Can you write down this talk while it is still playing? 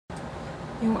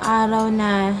Yung araw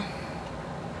na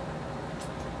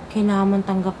kailangan mong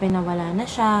tanggapin na wala na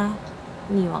siya,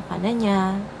 iniwan ka na niya,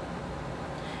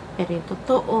 pero yung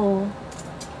totoo,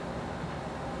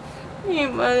 hindi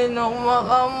pa rin ako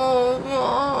makamove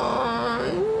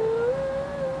on.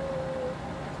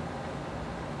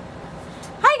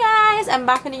 Hi guys! I'm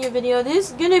back with a new video. This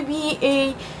is gonna be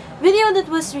a video that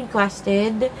was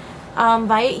requested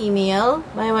via email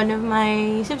by one of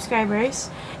my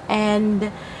subscribers, and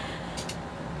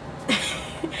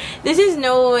this is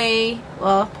no way,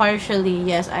 well, partially,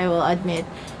 yes, I will admit,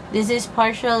 this is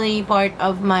partially part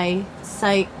of my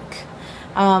psych.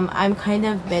 I'm kind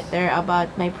of bitter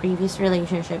about my previous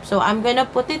relationship, so I'm gonna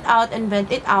put it out and vent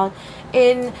it out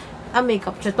in a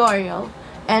makeup tutorial.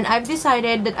 And I've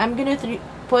decided that I'm gonna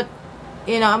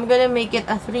I'm gonna make it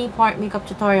a 3-part makeup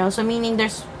tutorial. So meaning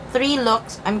there's 3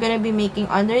 looks I'm gonna be making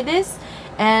under this,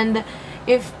 and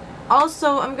if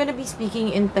also I'm gonna be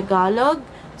speaking in Tagalog.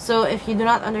 So if you do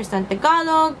not understand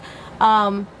Tagalog,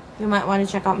 you might want to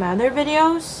check out my other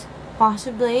videos,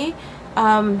 possibly.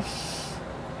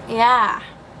 Yeah,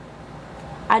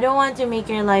 I don't want to make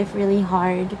your life really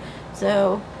hard,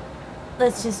 so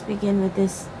let's just begin with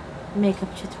this makeup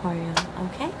tutorial,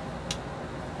 okay?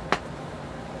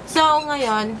 So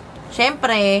ngayon,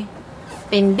 syempre,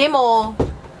 tindi mo,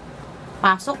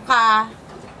 pasok ka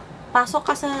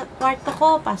sa kwarto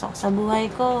ko, pasok sa buhay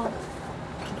ko.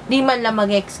 Di man lang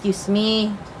mag-excuse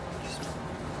me.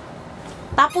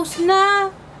 Tapos na,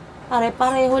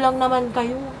 pare-pareho lang naman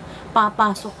kayo,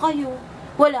 papasok kayo,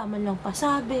 wala man lang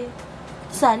pasabi.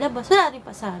 Sa labas, wala rin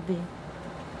pasabi.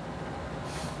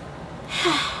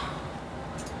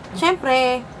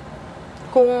 Siyempre,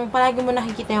 kung palagi mo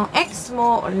nakikita yung ex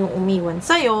mo or yung umiwan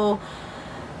sa'yo,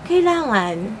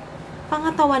 kailangan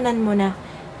pangatawanan mo na.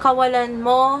 Kawalan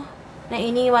mo na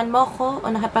iniwan mo ko o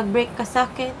nakipag-break ka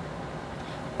sa'kin,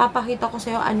 papakita ko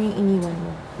sa'yo ano yung iniwan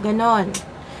mo. Ganon.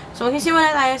 So, magsisimula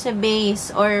tayo sa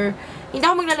base, or hindi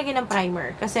ako maglalagay ng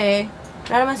primer kasi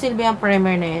wala naman silbi ang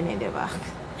primer na yan, diba?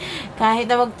 Kahit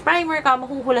na mag-primer ka,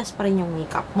 makukulas pa rin yung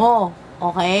makeup mo.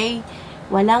 Okay?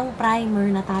 Walang primer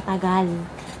na tatagal.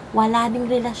 Wala ding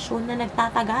relasyon na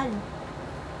nagtatagal.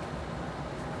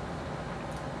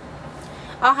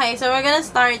 Okay, so we're gonna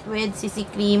start with CC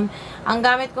cream. Ang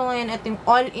gamit ko ngayon ito yung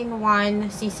all-in-one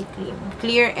CC cream.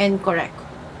 Clear and correct.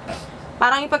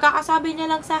 Parang ipagkakasabi niya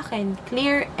lang sa akin,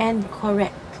 clear and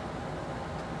correct.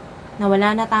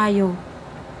 Nawala na tayo.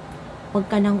 Huwag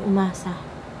ka nang umasa.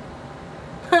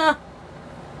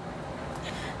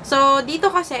 So, dito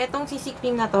kasi, itong CC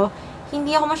cream na to,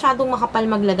 hindi ako masyadong makapal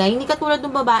maglagay. Hindi katulad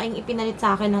ng babaeng ipinalit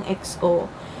sa akin ng ex ko,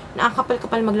 na ang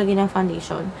kapal-kapal maglagay ng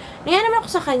foundation. Naya naman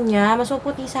ako sa kanya, mas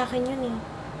maputi sa akin yun eh.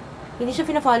 Hindi siya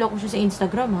pina-follow ko siya sa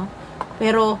Instagram ha.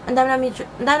 Pero, ang dami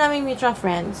namin mutual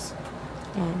friends.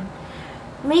 Yan.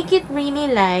 Make it really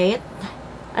light.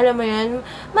 Alam mo yun,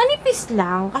 manipis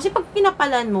lang. Kasi pag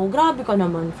pinapalan mo, grabe ka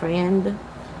naman, friend.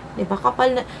 Diba?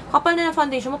 Kapal na ng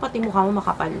foundation mo, pati mukha mo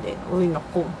makapal din. Uy,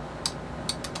 naku.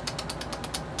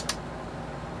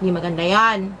 Hindi maganda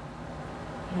yan.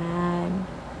 Yan.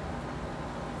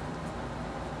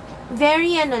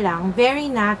 Very, very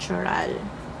natural.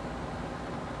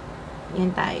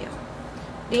 Yan tayo.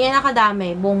 Ganyan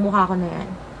nakadami. Buong mukha ko na yan.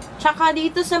 Tsaka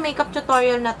dito sa makeup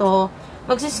tutorial na to,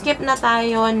 magsiskip na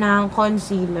tayo ng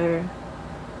concealer.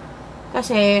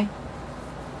 Kasi,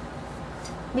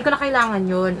 hindi ko na kailangan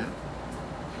yun.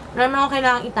 Wala naman ako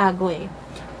kailangan itago eh.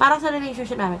 Para sa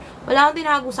relationship namin, wala akong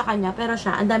tinago sa kanya, pero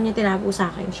siya, ang dami niya tinago sa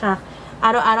akin. Siya,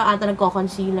 araw-araw ata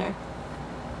nagko-concealer.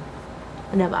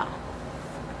 Ano ba?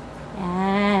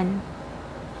 Yan.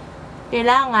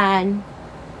 Kailangan,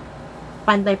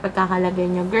 pantay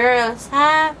pagkakalagay nyo. Girls,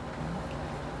 ha?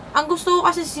 Ang gusto ko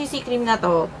kasi sa CC cream na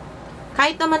to,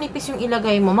 kahit na manipis yung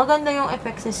ilagay mo, maganda yung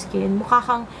effect sa skin. Mukha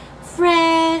kang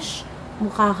fresh,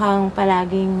 mukha kang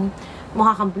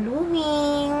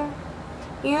blooming.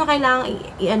 Yun yung kailangan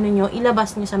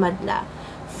ilabas nyo sa madla.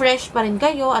 Fresh pa rin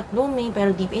kayo at blooming,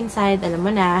 pero deep inside, alam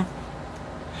mo na,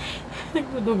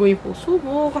 nagdudugo yung puso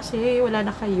mo kasi wala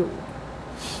na kayo.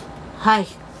 Hay.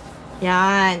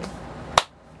 Yan.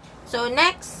 So,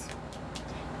 next,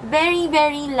 very,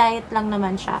 very light lang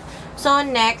naman siya. So,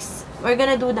 next, we're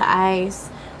gonna do the eyes.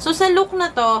 So, sa look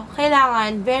na to,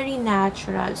 kailangan very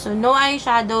natural. So, no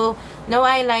eyeshadow, no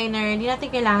eyeliner. Hindi natin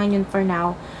kailangan yun for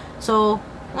now. So,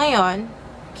 ngayon,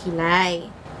 kilay.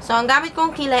 So, ang gamit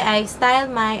kong kilay ay Style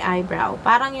My Eyebrow.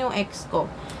 Parang yung ex ko.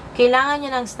 Kailangan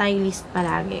niya ng stylist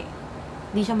palagi.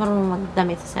 Hindi siya marunong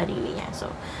magdamit sa sarili niya.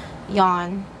 So,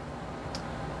 yan.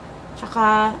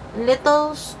 Tsaka,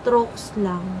 little strokes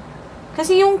lang.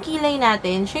 Kasi yung kilay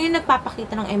natin, siya yung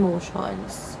nagpapakita ng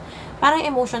emotions. parang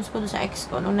emotions ko doon sa ex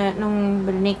ko, nung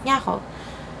brinake niya ako.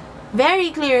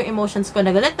 Very clear emotions ko.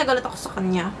 Nagalit ako sa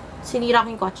kanya. Sinira ko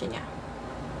yung kotse niya.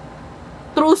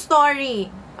 True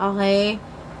story. Okay?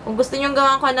 Kung gusto nyo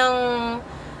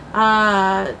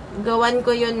gawan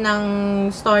ko yun ng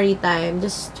story time,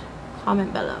 just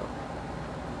comment below.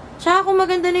 Tsaka kung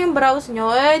maganda na yung brows nyo,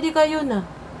 di kayo na.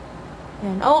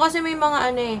 Yan. Oo, kasi may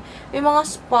mga may mga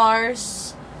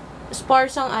spars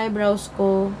ang eyebrows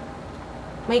ko.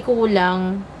 May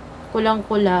kulang. Kulang.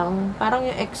 Parang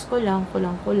yung ex ko lang,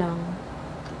 kulang.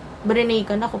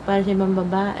 Brinakan ako para sa ibang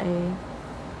babae.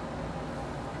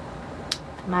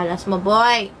 Malas mo,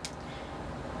 boy.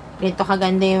 Ganito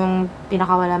kaganda yung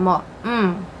pinakawala mo.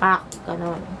 Pak.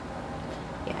 Ganon.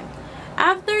 Yan.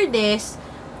 After this,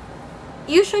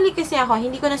 usually kasi ako,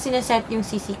 hindi ko na sinaset yung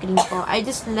CC cream ko. I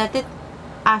just let it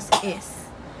as is.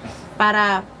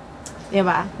 Para,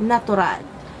 diba, natural.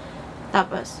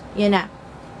 Tapos, yan na.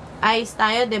 Eyes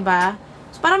tayo, diba?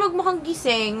 So, para magmukhang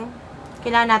gising,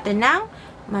 kailangan natin ng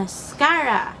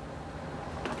mascara.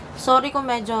 Sorry kung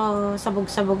medyo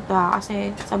sabog-sabog to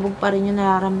kasi sabog pa rin yung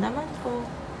nararamdaman ko.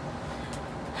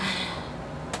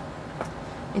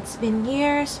 It's been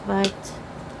years, but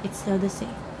it's still the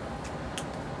same.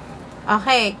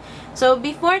 Okay. So,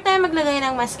 before tayo maglagay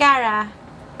ng mascara,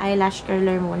 eyelash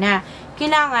curler muna.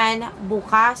 Kailangan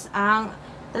bukas ang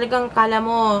talagang kala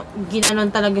mo, ginanon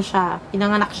talaga siya.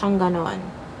 Pinanganak siyang ganon.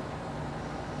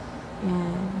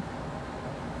 Yan.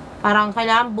 Parang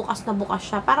kailangan bukas na bukas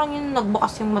siya. Parang yun,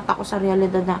 nagbukas yung mata ko sa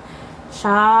realidad na,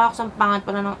 shucks, ang pangat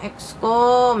pala ng ex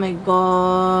ko. Oh my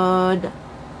God.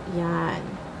 Yan.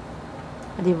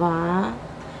 Diba?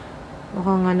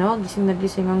 Mukhang gising na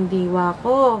gising ang diwa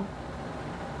ko.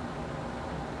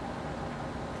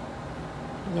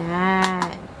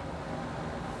 Yan.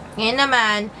 Ngayon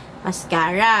naman,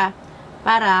 mascara.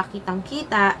 Para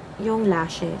kitang-kita yung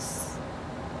lashes.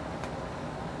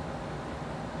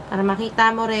 Para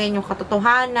makita mo rin yung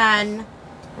katotohanan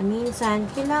na minsan,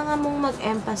 kailangan mong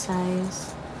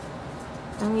mag-emphasize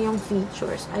ng iyong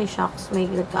features. Ay, shucks, may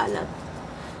nagkalat.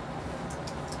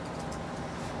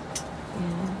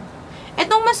 Yan.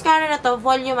 Itong mascara na to,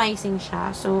 volumizing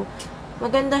siya. So,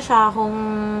 maganda siya kung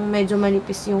medyo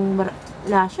manipis yung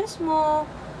lashes mo.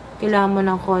 Kailangan mo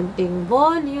ng konting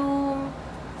volume.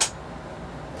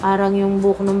 Parang yung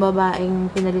buhok ng babaeng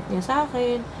pinalit niya sa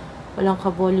akin. Walang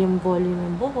ka-volume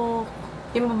yung buhok.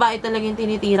 Yung babae talaga yung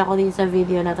tinitira ko din sa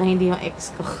video na to, hindi yung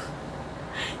ex ko.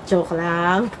 Joke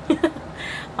lang.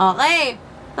 Okay.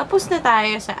 Tapos na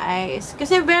tayo sa eyes.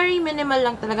 Kasi very minimal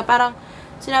lang talaga. Parang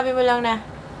sinabi mo lang na,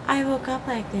 I woke up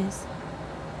like this.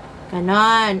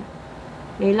 Ganon.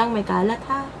 Ngayon lang may kalat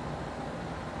ha.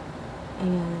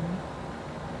 Ayan.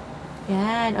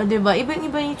 Yan. O, diba?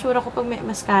 Ibang-iba yung tsura ko pag may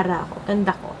mascara ako.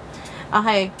 Ganda ko.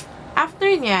 Okay.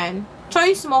 After nyan,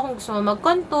 choice mo kung gusto mo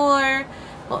mag-contour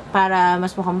para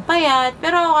mas mukhang payat.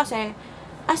 Pero ako kasi,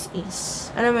 as is.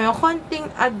 Alam mo yung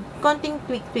konting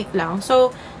tweak lang.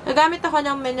 So, nagamit ako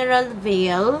ng mineral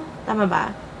veil. Tama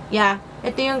ba? Yeah.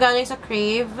 Ito yung galing sa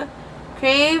Crave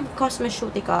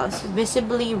Cosmeceuticals.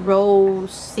 Visibly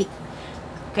Rosy.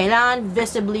 Kailangan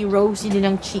visibly rosy din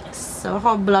ang cheeks. So,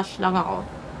 ako, blush lang ako.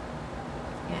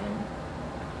 Yan.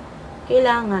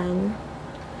 Kailangan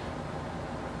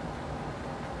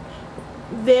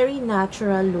very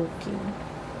natural looking.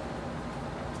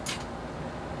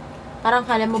 Parang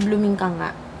kala mo blooming ka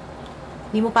nga.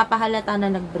 Hindi mo papahalata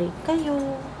na nag-break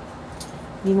kayo.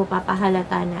 Hindi mo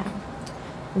papahalata na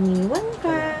iniwan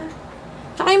ka.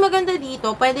 Tsaka yung maganda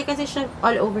dito, pwede kasi siya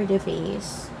all over the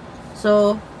face.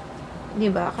 So,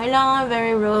 diba? Kailangan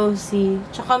very rosy.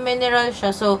 Tsaka mineral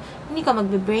siya. So, hindi ka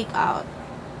magbe-break out.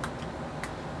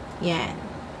 Yan.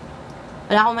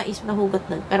 Wala akong maisip na hugot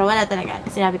doon. Pero wala talaga.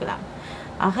 Sinabi ko lang.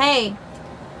 Okay.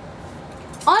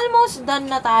 Almost done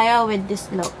na tayo with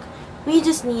this look. We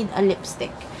just need a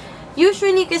lipstick.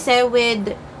 Usually kasi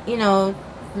with,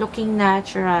 looking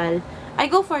natural, I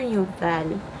go for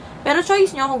neutral. Pero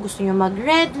choice nyo kung gusto nyo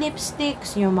mag-red lipstick,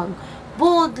 gusto nyo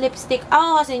mag-bold lipstick.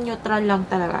 Ako kasi neutral lang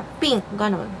talaga. Pink,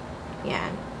 ganun.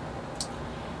 Yan.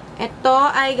 Ito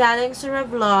ay galing sa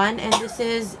Revlon and this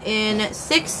is in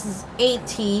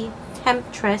 680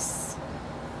 Temptress.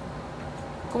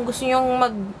 Kung gusto nyo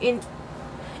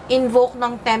mag-invoke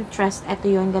ng Temptress, ito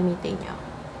yung gamitin nyo.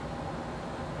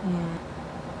 Yan.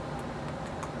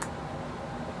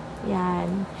 Yan.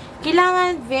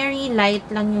 Kailangan very light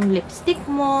lang yung lipstick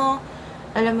mo.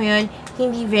 Alam mo yun,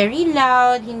 hindi very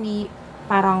loud, hindi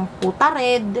parang puta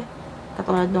red.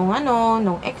 Katulad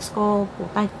nung ex ko,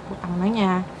 putang na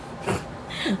niya.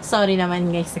 Sorry naman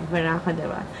guys, nagbara ako,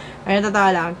 diba? Pero totoo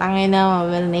lang, tangin na,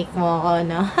 will make mo ako,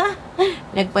 no?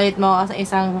 Nagpalit mo ako sa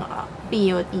isang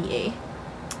POTA.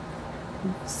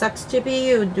 Sucks to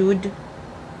be you, dude.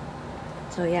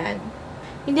 So, yan.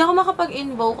 Hindi ako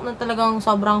makapag-invoke na talagang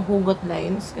sobrang hugot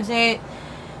lines. Kasi,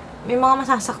 may mga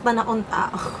masasaktan akong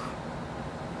tao.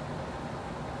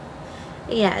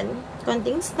 Ayan.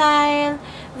 Konting style.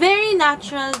 Very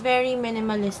natural, very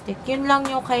minimalistic. Yun lang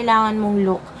yung kailangan mong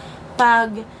look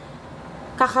pag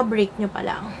kaka-break nyo pa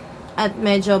lang. At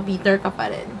medyo bitter ka pa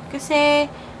rin. Kasi,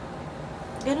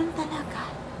 ganun talaga.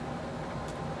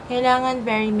 Kailangan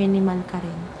very minimal ka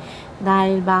rin.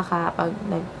 Dahil baka pag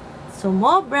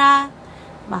sumobra,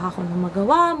 baka kung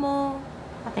magawa mo,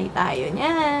 patay tayo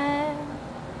niyan.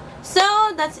 So,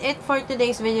 that's it for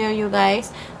today's video, you guys.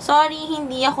 Sorry,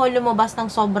 hindi ako lumabas ng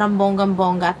sobrang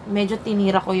bonggang-bongga. Medyo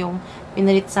tinira ko yung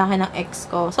pinalit sa akin ng ex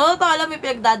ko. So, ito alam, may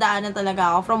pinagdadaanan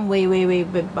talaga ako from way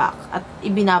back. At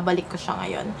ibinabalik ko siya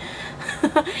ngayon.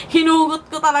 Hinugot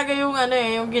ko talaga yung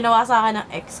yung ginawa sa akin ng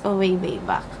ex ko way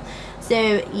back. So,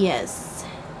 yes.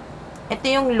 Ito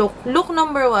yung look. Look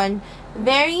number 1,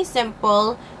 very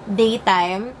simple,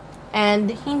 daytime,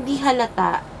 and hindi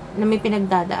halata na may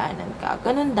pinagdadaanan ka.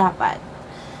 Ganun dapat.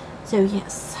 So,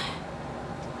 yes.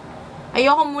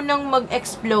 Ayoko munang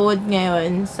mag-explode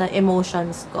ngayon sa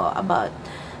emotions ko about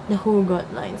the Hugot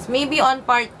lines. Maybe on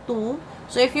part 2.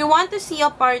 So, if you want to see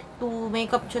a part 2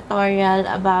 makeup tutorial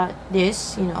about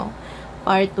this,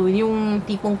 part 2, yung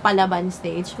tipong palaban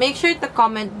stage, make sure to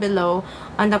comment below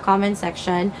on the comment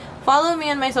section. Follow me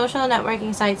on my social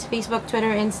networking sites, Facebook,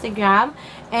 Twitter, Instagram,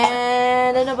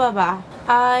 and ano ba?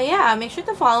 Yeah, make sure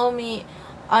to follow me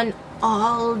on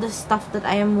all the stuff that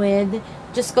I am with.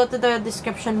 Just go to the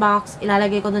description box,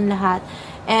 ilalagay ko dun lahat.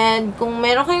 And kung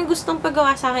meron kayong gustong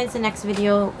paggawa sa akin sa next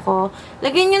video ko,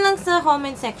 lagyan nyo lang sa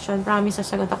comment section. Promise,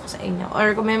 sasagot ako sa inyo.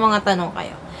 Or kung may mga tanong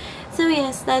kayo. So,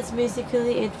 yes, that's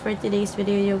basically it for today's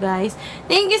video, you guys.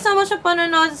 Thank you so much sa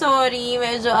panonood. Sorry,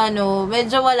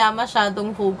 medyo wala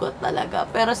masyadong hugot talaga.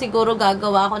 Pero siguro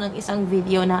gagawa ako ng isang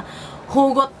video na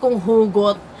hugot kung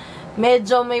hugot.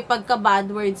 Medyo may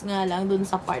pagka-bad words nga lang dun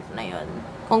sa part na yon.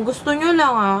 Kung gusto nyo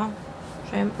lang,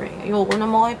 syempre, ayoko na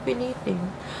mo kayo pilitin.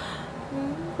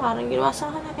 Parang ginawa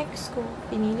sa akin ng ex ko.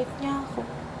 Pinilit niya ako.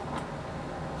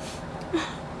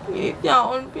 Pinilit niya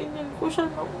ako. Pinilit ko siya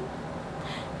noon.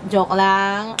 Joke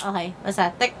lang. Okay. Basta.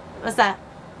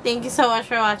 Thank you so much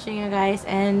for watching, you guys.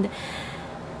 And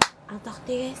I'll talk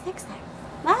to you guys next time.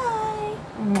 Bye!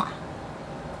 Mwah!